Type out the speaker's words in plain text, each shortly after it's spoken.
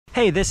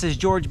Hey, this is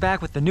George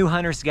back with the New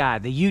Hunter's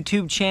Guide, the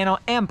YouTube channel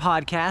and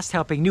podcast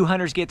helping new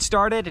hunters get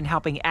started and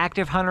helping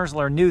active hunters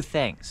learn new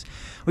things.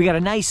 We got a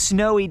nice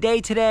snowy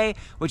day today,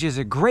 which is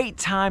a great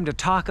time to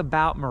talk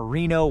about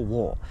merino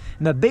wool.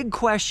 And the big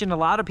question a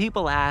lot of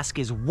people ask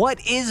is,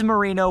 what is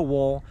merino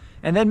wool?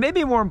 And then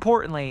maybe more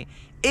importantly,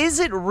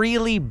 is it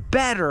really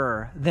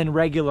better than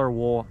regular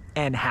wool,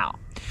 and how?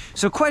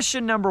 So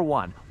question number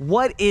one,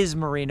 what is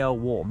merino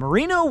wool?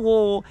 Merino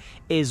wool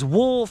is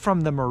wool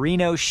from the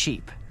merino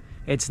sheep.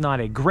 It's not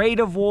a grade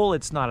of wool.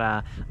 It's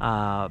not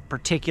a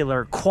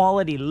particular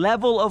quality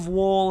level of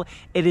wool.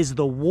 It is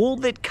the wool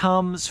that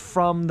comes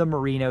from the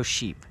merino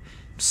sheep.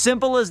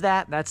 Simple as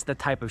that. That's the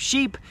type of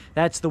sheep.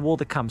 That's the wool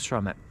that comes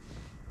from it.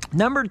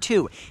 Number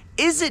two,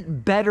 is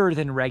it better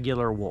than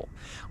regular wool?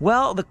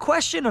 Well, the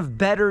question of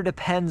better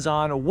depends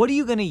on what are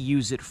you going to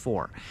use it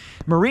for.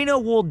 Merino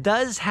wool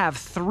does have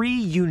three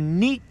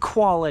unique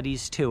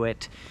qualities to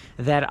it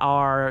that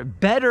are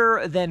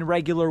better than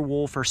regular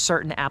wool for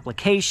certain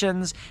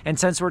applications. And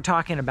since we're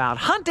talking about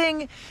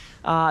hunting,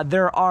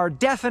 there are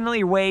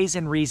definitely ways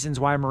and reasons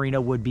why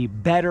merino would be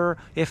better,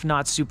 if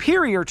not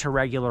superior, to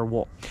regular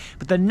wool.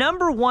 But the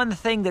number one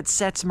thing that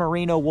sets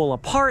merino wool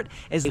apart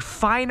is a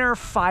finer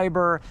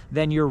fiber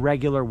than your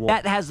regular wool.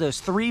 That has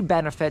those three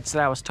benefits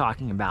that I was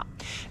talking about.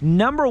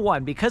 Number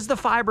one, because the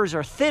fibers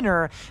are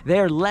thinner,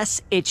 they're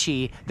less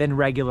itchy than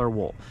regular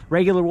wool.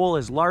 Regular wool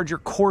is larger,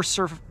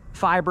 coarser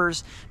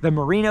fibers. The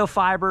merino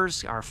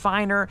fibers are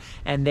finer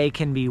and they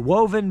can be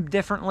woven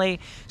differently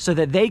so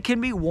that they can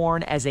be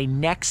worn as a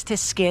next to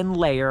skin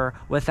layer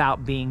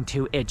without being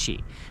too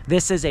itchy.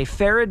 This is a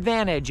fair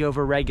advantage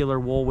over regular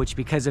wool, which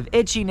because of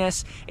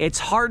itchiness, it's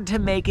hard to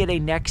make it a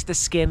next to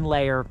skin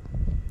layer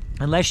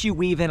unless you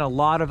weave in a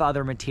lot of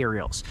other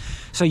materials.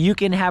 So you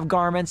can have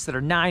garments that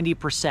are 90%,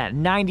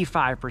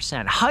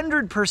 95%,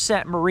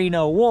 100%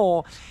 merino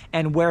wool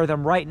and wear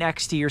them right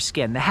next to your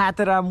skin. The hat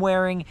that I'm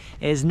wearing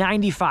is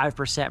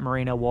 95%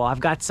 merino wool.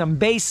 I've got some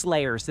base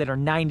layers that are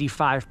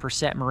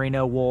 95%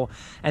 merino wool,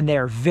 and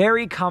they're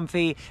very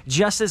comfy,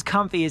 just as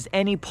comfy as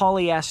any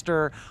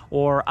polyester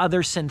or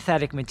other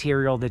synthetic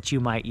material that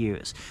you might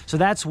use. So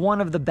that's one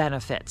of the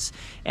benefits.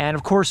 And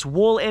of course,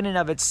 wool in and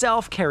of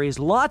itself carries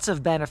lots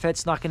of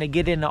benefits. Not going to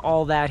get into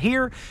all that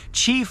here.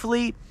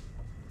 Chiefly,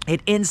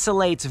 it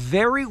insulates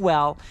very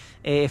well.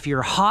 If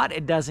you're hot,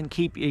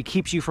 it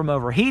keeps you from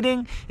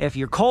overheating. If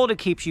you're cold, it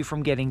keeps you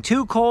from getting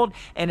too cold,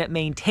 and it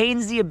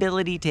maintains the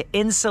ability to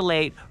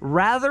insulate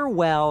rather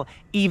well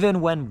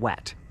even when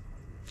wet.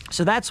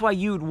 So that's why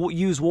you'd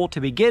use wool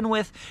to begin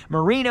with.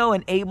 Merino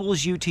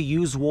enables you to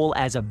use wool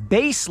as a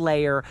base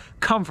layer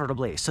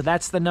comfortably. So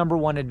that's the number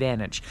one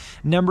advantage.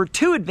 Number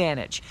two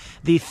advantage,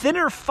 the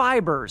thinner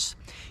fibers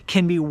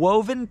can be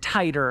woven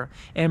tighter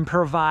and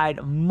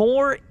provide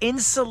more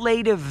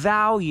insulative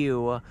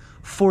value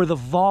for the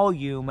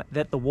volume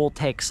that the wool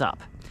takes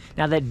up.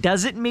 Now that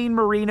doesn't mean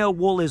merino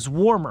wool is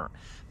warmer.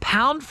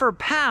 Pound for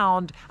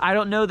pound, I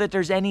don't know that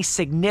there's any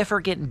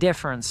significant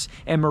difference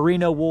in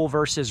merino wool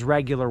versus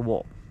regular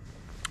wool.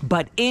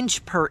 But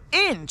inch per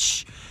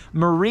inch,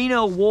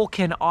 merino wool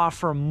can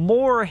offer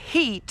more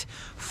heat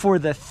for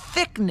the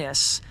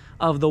thickness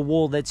of the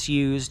wool that's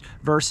used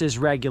versus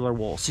regular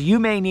wool. So you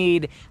may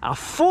need a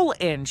full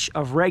inch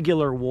of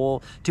regular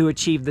wool to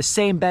achieve the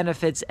same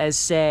benefits as,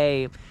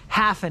 say,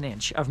 half an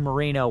inch of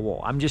merino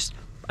wool. I'm just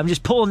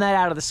pulling that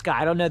out of the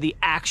sky. I don't know the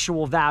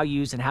actual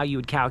values and how you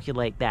would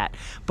calculate that.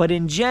 But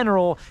in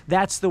general,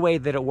 that's the way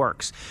that it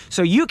works.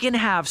 So you can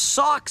have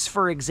socks,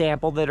 for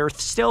example, that are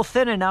still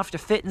thin enough to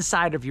fit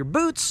inside of your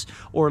boots,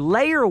 or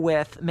layer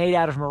width made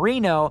out of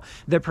merino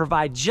that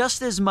provide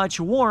just as much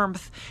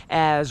warmth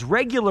as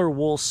regular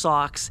wool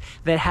socks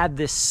that have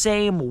the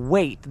same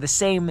weight, the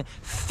same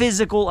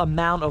physical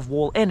amount of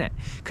wool in it.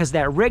 Because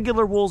that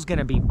regular wool is going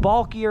to be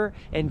bulkier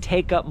and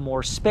take up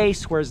more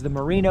space, whereas the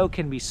merino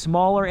can be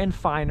smaller and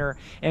finer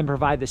and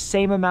provide the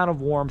same amount of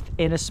warmth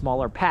in a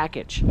smaller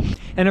package.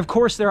 And of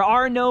course, there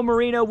are no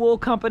merino wool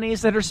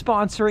companies that are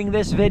sponsoring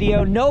this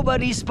video.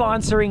 Nobody's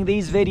sponsoring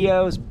these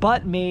videos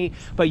but me,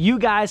 but you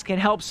guys can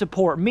help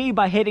support me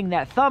by hitting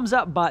that thumbs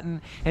up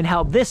button and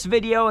help this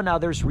video and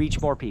others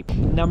reach more people.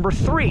 Number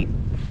three,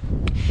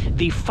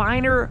 the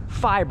finer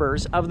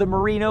fibers of the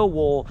merino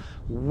wool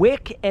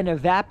wick and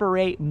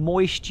evaporate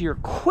moisture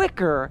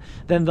quicker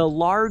than the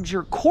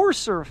larger,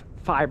 coarser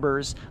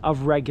fibers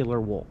of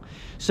regular wool.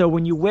 So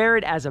when you wear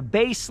it as a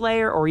base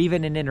layer or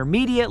even an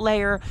intermediate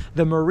layer,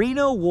 the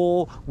merino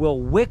wool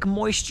will wick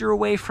moisture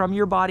away from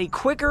your body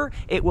quicker,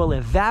 it will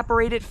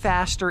evaporate it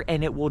faster,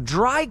 and it will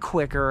dry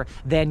quicker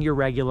than your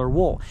regular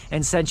wool.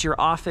 And since you're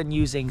often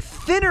using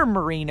thinner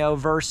merino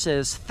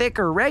versus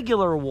thicker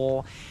regular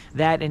wool,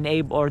 that is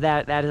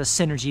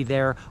a synergy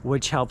there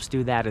which helps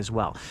do that as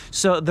well.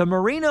 So the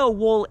merino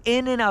wool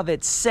in and of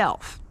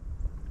itself,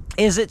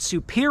 is it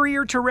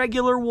superior to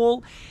regular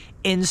wool?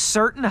 In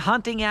certain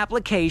hunting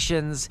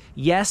applications,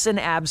 yes and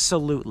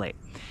absolutely.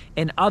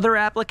 In other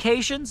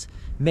applications,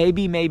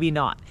 Maybe, maybe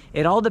not.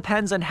 It all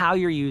depends on how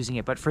you're using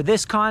it. But for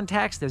this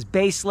context, as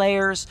base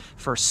layers,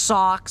 for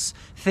socks,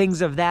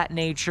 things of that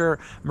nature,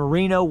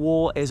 merino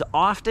wool is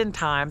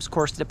oftentimes, of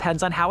course, it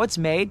depends on how it's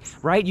made,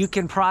 right? You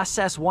can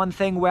process one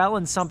thing well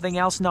and something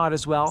else not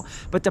as well.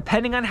 But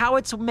depending on how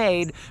it's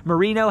made,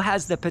 merino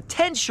has the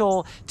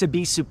potential to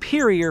be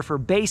superior for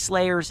base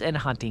layers and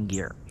hunting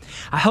gear.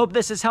 I hope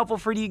this is helpful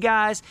for you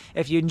guys.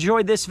 If you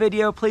enjoyed this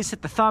video, please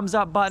hit the thumbs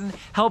up button.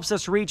 Helps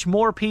us reach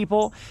more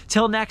people.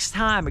 Till next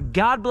time,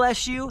 God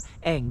bless you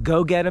and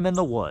go get them in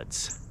the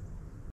woods.